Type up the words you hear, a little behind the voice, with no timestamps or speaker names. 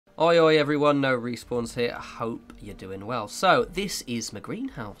Oi oi everyone, no respawns here. I hope you're doing well. So this is my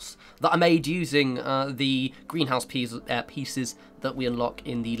greenhouse that I made using the greenhouse pieces that we unlock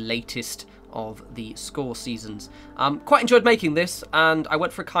in the latest of the S.C.O.R.E seasons. Quite enjoyed making this, and I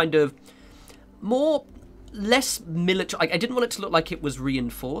went for a kind of less military. I didn't want it to look like it was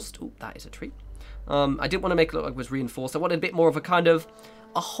reinforced. Oh, that is a tree. I didn't want to make it look like it was reinforced. I wanted a bit more of a kind of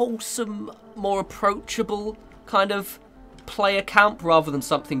a wholesome, more approachable kind of player camp rather than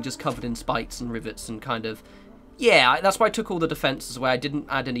something just covered in spikes and rivets and kind of, yeah, that's why I took all the defences away. I didn't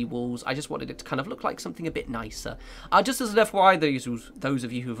add any walls. I just wanted it to kind of look like something a bit nicer. Just as an FYI, those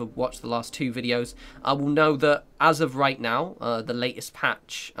of you who have watched the last two videos will know that as of right now, the latest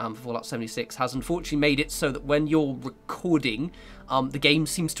patch for Fallout 76 has unfortunately made it so that when you're recording, the game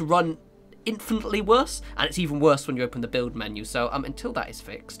seems to run infinitely worse, and it's even worse when you open the build menu. So until that is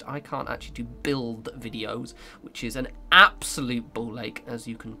fixed, I can't actually do build videos, which is an absolute ball ache, as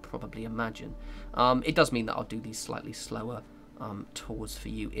you can probably imagine. It does mean that I'll do these slightly slower tours for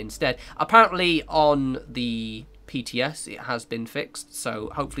you instead. Apparently on the PTS it has been fixed, so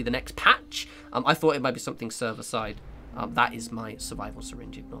hopefully the next patch, I thought it might be something server side. That is my survival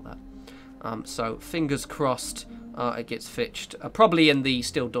syringe, ignore that. So fingers crossed it gets fixed, probably in the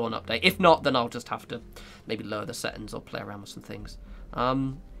Still Dawn update. If not, then I'll just have to maybe lower the settings or play around with some things.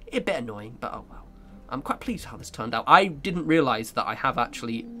 A bit annoying, but oh well. I'm quite pleased how this turned out. I didn't realise that I have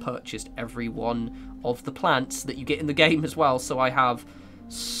actually purchased every one of the plants that you get in the game as well, so I have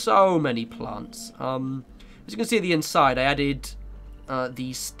so many plants. As you can see at the inside, I added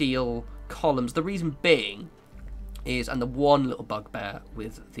these steel columns. The reason being is, and the one little bugbear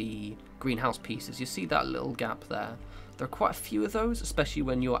with the greenhouse pieces, you see that little gap there? There are quite a few of those, especially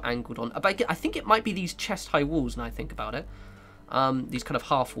when you're angled on. But I think it might be these chest-high walls, now I think about it. These kind of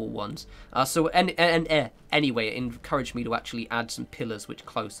half-wall ones. Anyway, it encouraged me to actually add some pillars which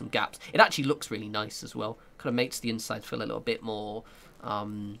close some gaps. It actually looks really nice as well. Kind of makes the inside feel a little bit more,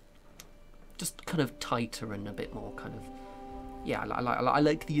 just kind of tighter and a bit more kind of, yeah, I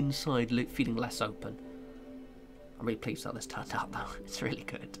like the inside feeling less open. I'm really pleased how this turned out, though. It's really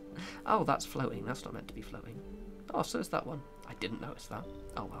good. Oh, that's floating. That's not meant to be floating. Oh, so is that one. I didn't notice that.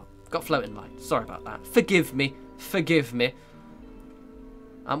 Oh, well. Got floating lights. Sorry about that. Forgive me. Forgive me.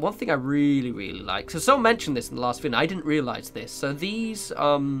 One thing I really, really like. So someone mentioned this in the last video. I didn't realise this. So these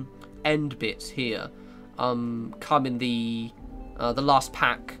end bits here come in the last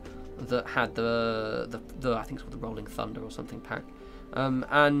pack that had the I think it's called the Rolling Thunder or something pack.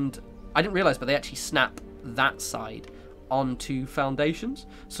 And I didn't realise, but they actually snap that side onto foundations.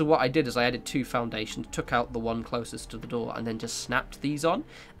 So what I did is I added two foundations, took out the one closest to the door, and then just snapped these on,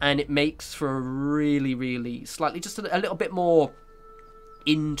 and it makes for a really, really slightly just a little bit more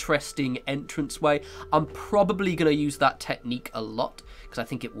interesting entranceway. I'm probably going to use that technique a lot because I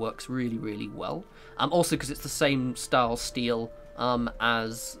think it works really, really well. Also because it's the same style steel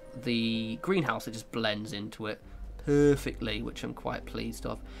as the greenhouse, it just blends into it perfectly, which I'm quite pleased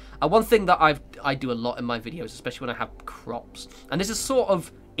of. One thing that I do a lot in my videos, especially when I have crops, and this is sort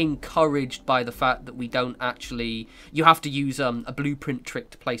of encouraged by the fact that we don't actually, you have to use a blueprint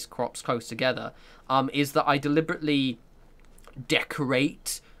trick to place crops close together, is that I deliberately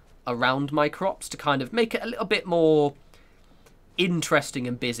decorate around my crops to kind of make it a little bit more interesting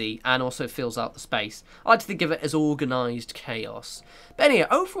and busy, and also fills out the space. I like to think of it as organised chaos. But anyway,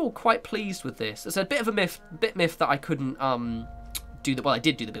 overall quite pleased with this. It's a bit of a myth that I couldn't do the, well, I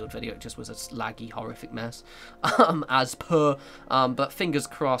did do the build video, it just was a laggy, horrific mess, as per, but fingers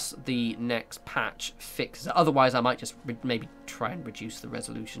crossed the next patch fixes it. Otherwise I might just maybe try and reduce the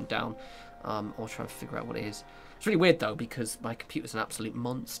resolution down, or try and figure out what it is. It's really weird though, because my computer's an absolute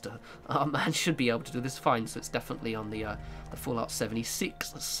monster, and should be able to do this fine, so it's definitely on the Fallout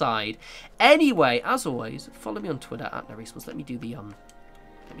 76 side. Anyway, as always, follow me on Twitter at norespawns. Let me do the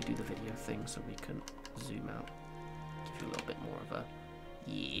video thing so we can zoom out, give you a little bit more of a,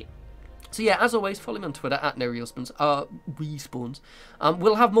 yeah. So yeah, as always, follow me on Twitter at norespawns.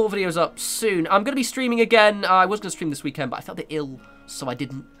 We'll have more videos up soon. I'm going to be streaming again. I was going to stream this weekend, but I felt a bit ill, so I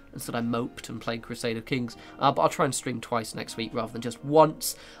didn't. Instead I moped and played Crusade of Kings. But I'll try and stream twice next week rather than just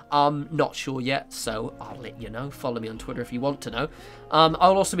once. Not sure yet, so I'll let you know. Follow me on Twitter if you want to know.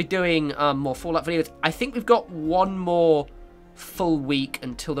 I'll also be doing more Fallout videos. I think we've got one more full week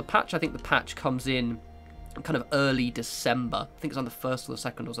until the patch. I think the patch comes in kind of early December. I think it's on the 1st or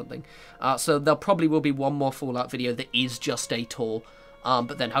the 2nd or something. So there probably will be one more Fallout video that is just a tour.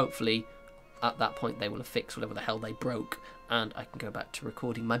 But then hopefully at that point they will have fixed whatever the hell they broke, and I can go back to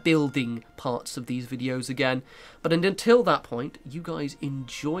recording my building parts of these videos again. But until that point, you guys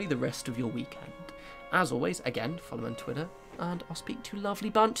enjoy the rest of your weekend. As always, again, follow me on Twitter and I'll speak to you lovely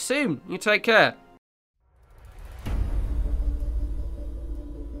bunch soon. You take care.